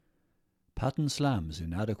Patton slams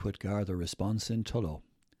inadequate Garda response in Tullow.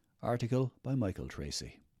 Article by Michael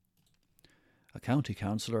Tracy. A county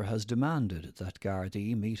councillor has demanded that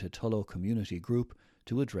Gardaí meet a Tullow community group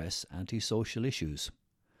to address antisocial issues.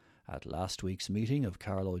 At last week's meeting of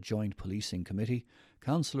Carlow Joint Policing Committee,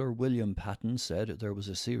 Councillor William Patton said there was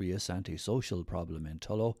a serious antisocial problem in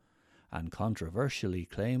Tullow and controversially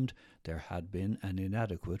claimed there had been an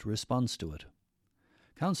inadequate response to it.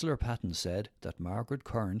 Councillor Patton said that Margaret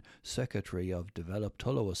Kern, Secretary of Develop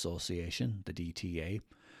Tullow Association, the DTA,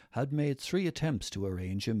 had made 3 attempts to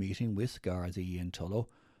arrange a meeting with Gardaí in Tullow,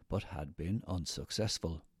 but had been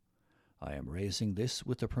unsuccessful. I am raising this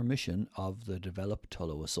with the permission of the Develop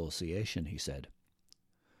Tullow Association, he said.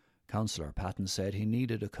 Councillor Patton said he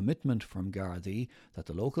needed a commitment from Gardaí that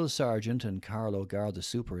the local sergeant and Carlow Garda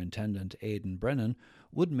Superintendent Aidan Brennan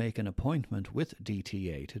would make an appointment with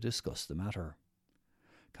DTA to discuss the matter.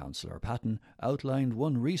 Councillor Patton outlined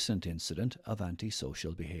one recent incident of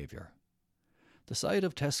antisocial behaviour. The site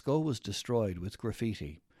of Tesco was destroyed with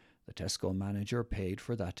graffiti. The Tesco manager paid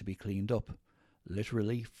for that to be cleaned up.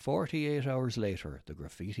 Literally 48 hours later, the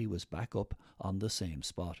graffiti was back up on the same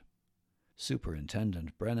spot.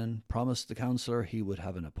 Superintendent Brennan promised the councillor he would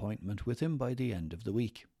have an appointment with him by the end of the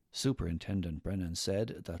week. Superintendent Brennan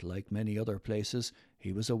said that, like many other places,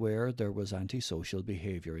 he was aware there was antisocial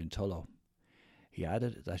behaviour in Tullow. He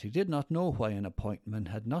added that he did not know why an appointment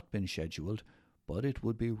had not been scheduled, but it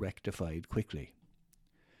would be rectified quickly.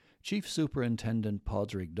 Chief Superintendent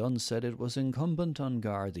Padraig Dunn said it was incumbent on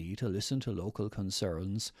Gardaí to listen to local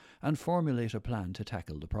concerns and formulate a plan to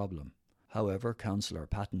tackle the problem. However, Councillor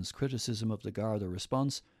Patton's criticism of the Garda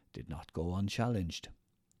response did not go unchallenged.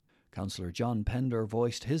 Councillor John Pender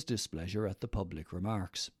voiced his displeasure at the public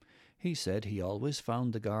remarks. He said he always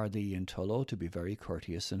found the Gardaí in Tullow to be very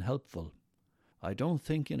courteous and helpful. I don't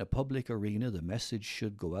think in a public arena the message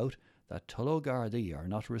should go out that Tullow Gardaí are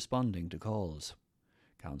not responding to calls.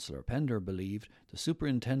 Councillor Pender believed the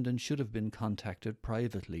superintendent should have been contacted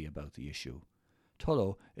privately about the issue.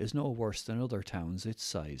 Tullow is no worse than other towns its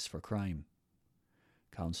size for crime.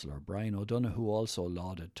 Councillor Brian O'Donoghue also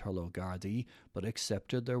lauded Tullow Gardaí but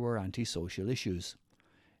accepted there were antisocial issues.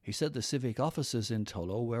 He said the civic offices in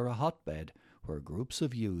Tullow were a hotbed where groups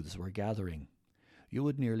of youths were gathering. You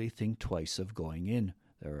would nearly think twice of going in,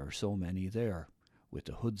 there are so many there. With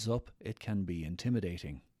the hoods up, it can be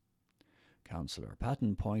intimidating. Councillor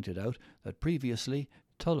Patton pointed out that previously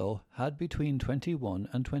Tullow had between 21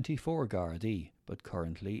 and 24 Gardaí, but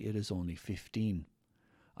currently it is only 15.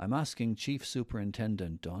 I'm asking Chief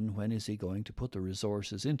Superintendent Dunn when is he going to put the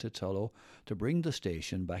resources into Tullow to bring the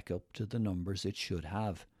station back up to the numbers it should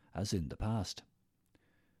have, as in the past.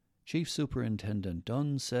 Chief Superintendent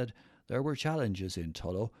Dunn said there were challenges in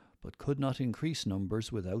Tullow, but could not increase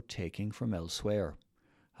numbers without taking from elsewhere.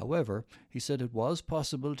 However, he said it was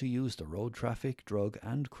possible to use the road traffic, drug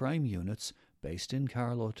and crime units based in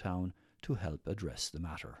Carlow Town to help address the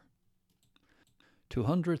matter.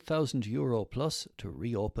 €200,000 plus to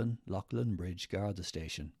reopen Loughlin Bridge Garda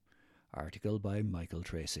Station. Article by Michael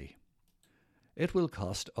Tracy. It will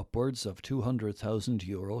cost upwards of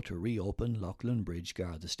 €200,000 to reopen Loughlin Bridge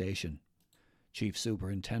Garda Station. Chief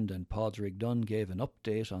Superintendent Padraig Dunn gave an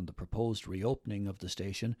update on the proposed reopening of the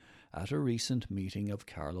station at a recent meeting of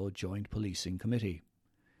Carlow Joint Policing Committee.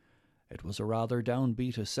 It was a rather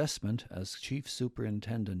downbeat assessment, as Chief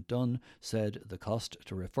Superintendent Dunn said the cost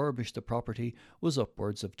to refurbish the property was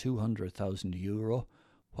upwards of €200,000,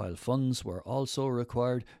 while funds were also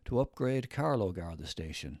required to upgrade Carlow Garda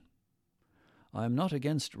Station. I am not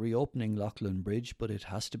against reopening Loughlin Bridge, but it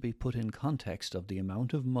has to be put in context of the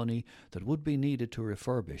amount of money that would be needed to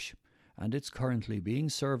refurbish, and it's currently being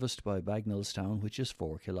serviced by Bagnallstown, which is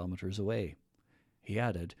 4 kilometres away. He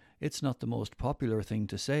added, it's not the most popular thing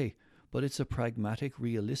to say, but it's a pragmatic,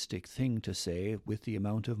 realistic thing to say with the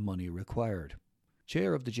amount of money required.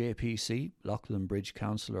 Chair of the JPC, Loughlin Bridge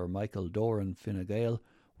Councillor Michael Doran Fine Gael,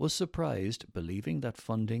 was surprised, believing that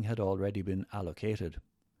funding had already been allocated.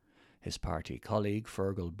 His party colleague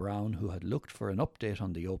Fergal Brown, who had looked for an update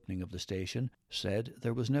on the opening of the station, said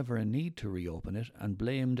there was never a need to reopen it and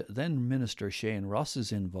blamed then Minister Shane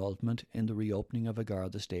Ross's involvement in the reopening of a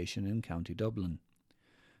Garda station in County Dublin.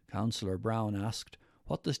 Councillor Brown asked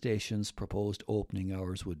what the station's proposed opening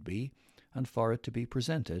hours would be and for it to be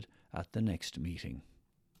presented at the next meeting.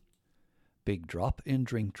 Big drop in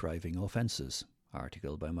drink driving offences.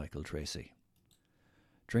 Article by Michael Tracy.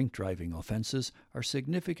 Drink driving offences are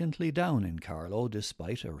significantly down in Carlow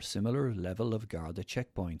despite a similar level of Garda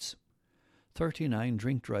checkpoints. 39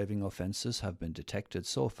 drink driving offences have been detected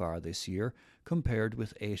so far this year, compared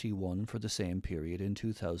with 81 for the same period in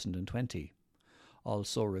 2020.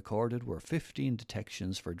 Also recorded were 15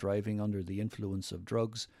 detections for driving under the influence of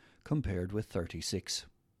drugs, compared with 36.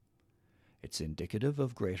 It's indicative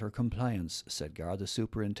of greater compliance, said Garda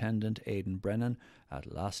Superintendent Aidan Brennan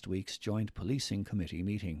at last week's Joint Policing Committee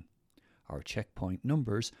meeting. Our checkpoint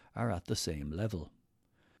numbers are at the same level.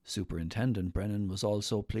 Superintendent Brennan was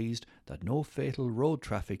also pleased that no fatal road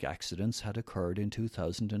traffic accidents had occurred in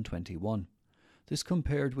 2021. This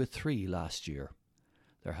compared with 3 last year.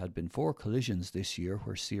 There had been 4 collisions this year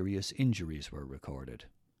where serious injuries were recorded.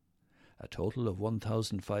 A total of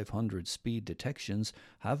 1,500 speed detections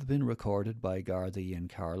have been recorded by Gardaí in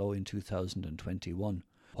Carlow in 2021,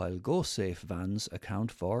 while GoSafe vans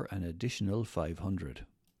account for an additional 500.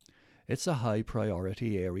 It's a high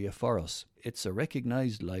priority area for us. It's a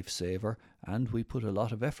recognised lifesaver, and we put a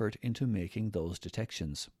lot of effort into making those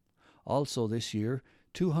detections. Also this year,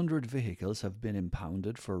 200 vehicles have been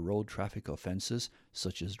impounded for road traffic offences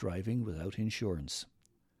such as driving without insurance.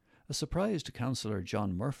 A surprised Councillor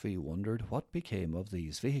John Murphy wondered what became of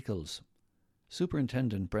these vehicles.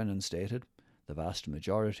 Superintendent Brennan stated, "The vast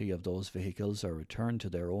majority of those vehicles are returned to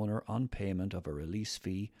their owner on payment of a release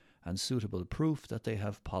fee and suitable proof that they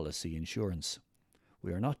have policy insurance.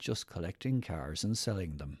 We are not just collecting cars and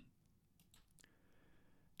selling them."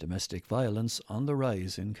 Domestic violence on the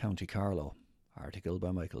rise in County Carlow. Article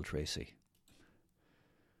by Michael Tracy.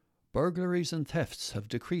 Burglaries and thefts have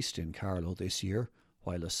decreased in Carlow this year,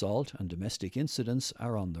 while assault and domestic incidents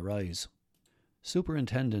are on the rise.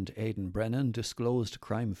 Superintendent Aidan Brennan disclosed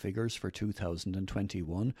crime figures for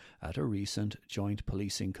 2021 at a recent Joint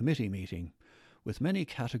Policing Committee meeting, with many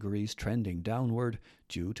categories trending downward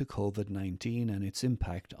due to COVID-19 and its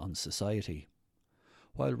impact on society.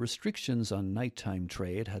 While restrictions on nighttime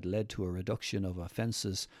trade had led to a reduction of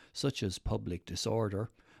offences such as public disorder,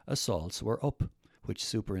 assaults were up, which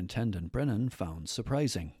Superintendent Brennan found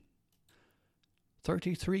surprising.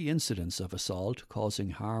 33 incidents of assault causing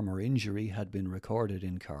harm or injury had been recorded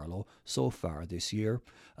in Carlow so far this year,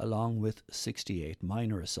 along with 68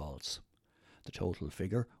 minor assaults. The total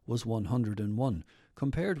figure was 101,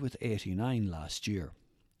 compared with 89 last year.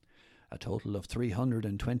 A total of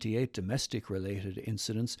 328 domestic-related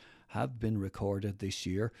incidents have been recorded this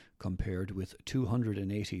year, compared with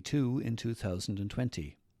 282 in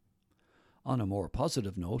 2020. On a more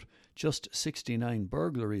positive note, just 69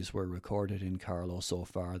 burglaries were recorded in Carlow so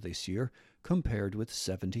far this year, compared with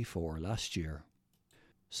 74 last year.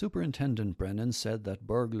 Superintendent Brennan said that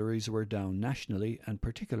burglaries were down nationally and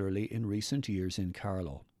particularly in recent years in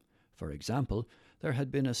Carlow. For example, there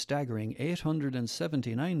had been a staggering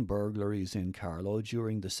 879 burglaries in Carlow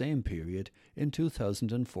during the same period in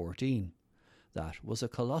 2014. That was a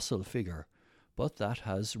colossal figure, but that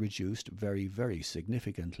has reduced very, very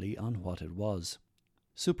significantly on what it was.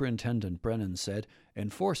 Superintendent Brennan said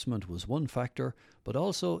enforcement was one factor, but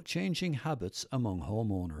also changing habits among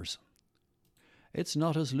homeowners. It's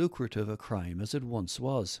not as lucrative a crime as it once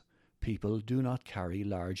was. People do not carry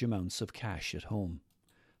large amounts of cash at home.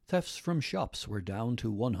 Thefts from shops were down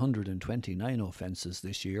to 129 offences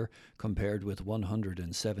this year, compared with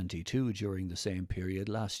 172 during the same period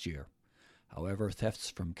last year. However, thefts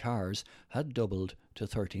from cars had doubled to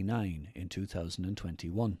 39 in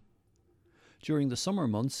 2021. During the summer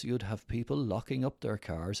months, you'd have people locking up their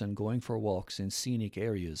cars and going for walks in scenic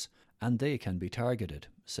areas, and they can be targeted,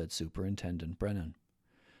 said Superintendent Brennan.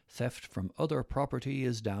 Theft from other property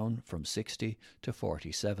is down from 60 to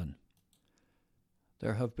 47.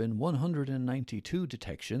 There have been 192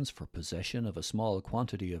 detections for possession of a small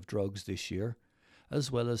quantity of drugs this year,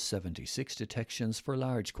 as well as 76 detections for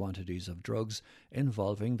large quantities of drugs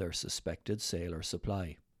involving their suspected sale or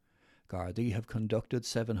supply. Gardaí have conducted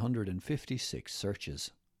 756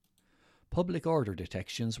 searches. Public order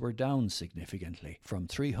detections were down significantly, from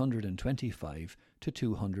 325 to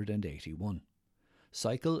 281.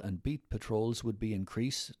 Cycle and beat patrols would be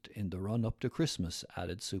increased in the run-up to Christmas,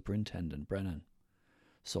 added Superintendent Brennan.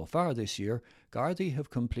 So far this year, Gardaí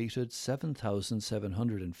have completed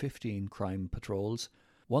 7,715 crime patrols,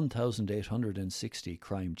 1,860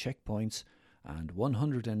 crime checkpoints, and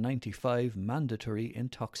 195 mandatory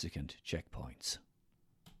intoxicant checkpoints.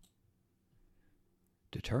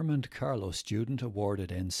 Determined Carlow student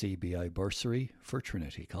awarded NCBI bursary for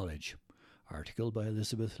Trinity College. Article by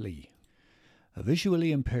Elizabeth Lee. A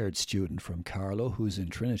visually impaired student from Carlow who's in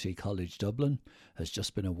Trinity College Dublin has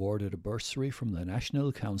just been awarded a bursary from the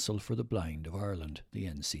National Council for the Blind of Ireland, the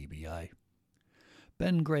NCBI.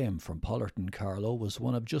 Ben Graham from Pollerton, Carlow was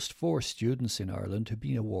one of just 4 students in Ireland to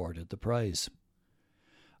be awarded the prize.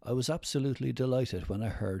 "I was absolutely delighted when I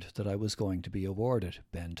heard that I was going to be awarded,"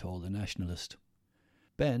 Ben told The Nationalist.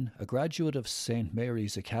 Ben, a graduate of St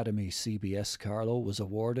Mary's Academy CBS Carlow, was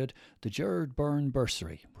awarded the Gerard Byrne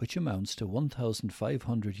Bursary, which amounts to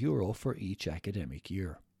 €1,500 for each academic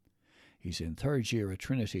year. He's in third year at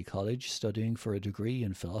Trinity College studying for a degree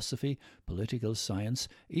in philosophy, political science,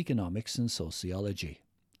 economics and sociology.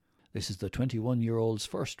 This is the 21-year-old's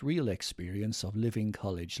first real experience of living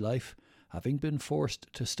college life, having been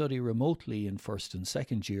forced to study remotely in first and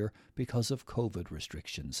second year because of COVID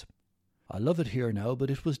restrictions. I love it here now, but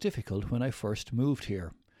it was difficult when I first moved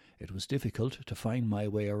here. It was difficult to find my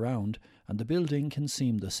way around, and the building can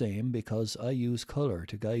seem the same because I use colour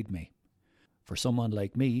to guide me. For someone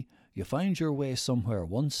like me, you find your way somewhere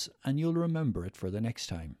once and you'll remember it for the next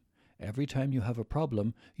time. Every time you have a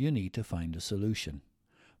problem, you need to find a solution.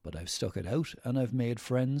 But I've stuck it out and I've made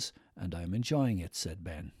friends and I'm enjoying it, said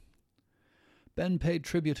Ben. Ben paid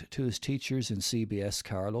tribute to his teachers in CBS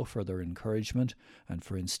Carlow for their encouragement and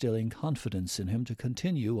for instilling confidence in him to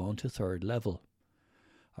continue on to third level.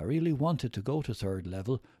 I really wanted to go to third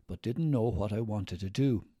level, but didn't know what I wanted to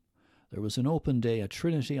do. There was an open day at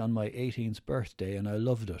Trinity on my 18th birthday and I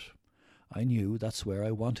loved it. I knew that's where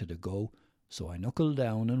I wanted to go, so I knuckled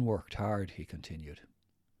down and worked hard, he continued.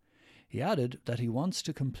 He added that he wants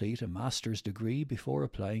to complete a master's degree before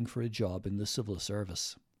applying for a job in the civil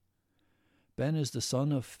service. Ben is the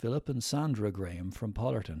son of Philip and Sandra Graham from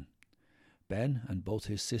Pollerton. Ben and both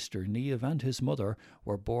his sister Niamh and his mother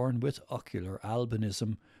were born with ocular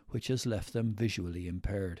albinism, which has left them visually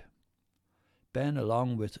impaired. Ben,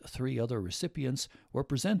 along with 3 other recipients, were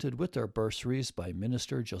presented with their bursaries by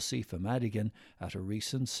Minister Josepha Madigan at a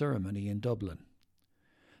recent ceremony in Dublin.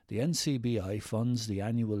 The NCBI funds the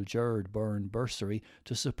annual Gerard Byrne Bursary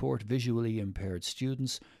to support visually impaired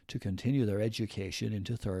students to continue their education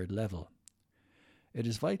into third level. It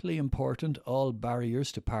is vitally important all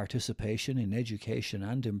barriers to participation in education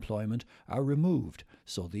and employment are removed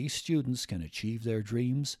so these students can achieve their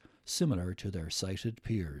dreams similar to their sighted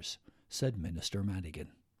peers, said Minister Madigan.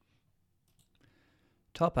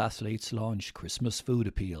 Top athletes launch Christmas food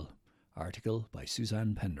appeal. Article by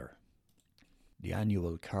Suzanne Pender. The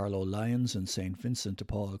annual Carlow Lions and St Vincent de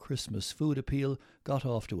Paul Christmas food appeal got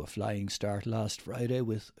off to a flying start last Friday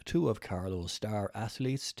with 2 of Carlow's star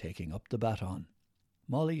athletes taking up the baton.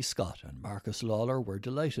 Molly Scott and Marcus Lawler were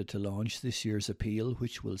delighted to launch this year's appeal,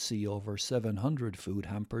 which will see over 700 food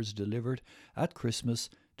hampers delivered at Christmas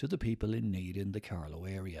to the people in need in the Carlow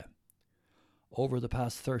area. Over the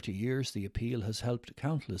past 30 years, the appeal has helped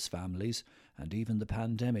countless families, and even the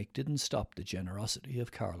pandemic didn't stop the generosity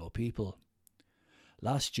of Carlow people.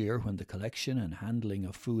 Last year, when the collection and handling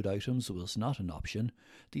of food items was not an option,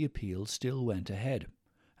 the appeal still went ahead.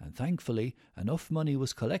 And thankfully enough money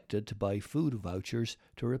was collected to buy food vouchers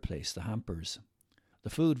to replace the hampers. The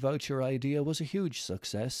food voucher idea was a huge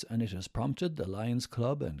success and it has prompted the Lions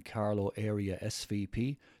Club and Carlow Area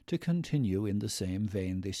SVP to continue in the same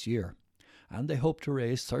vein this year, and they hope to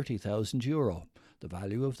raise €30,000, the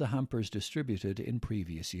value of the hampers distributed in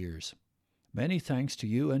previous years. Many thanks to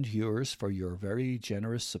you and yours for your very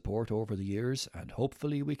generous support over the years, and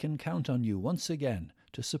hopefully we can count on you once again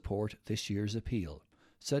to support this year's appeal,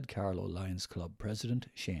 said Carlow Lions Club President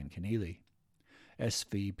Shane Keneally.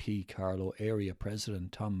 SVP Carlow Area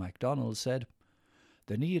President Tom MacDonald said,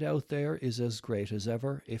 "The need out there is as great as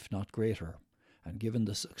ever, if not greater, and given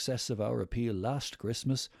the success of our appeal last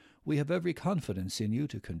Christmas, we have every confidence in you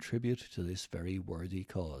to contribute to this very worthy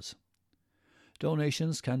cause."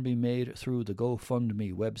 Donations can be made through the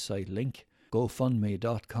GoFundMe website link,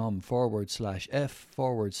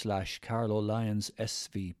 gofundme.com/f/Carlow Lions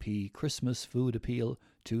SVP Christmas Food Appeal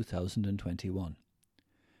 2021.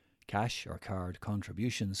 Cash or card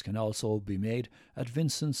contributions can also be made at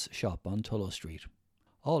Vincent's shop on Tullow Street.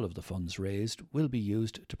 All of the funds raised will be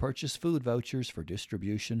used to purchase food vouchers for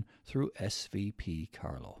distribution through SVP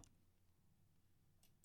Carlow.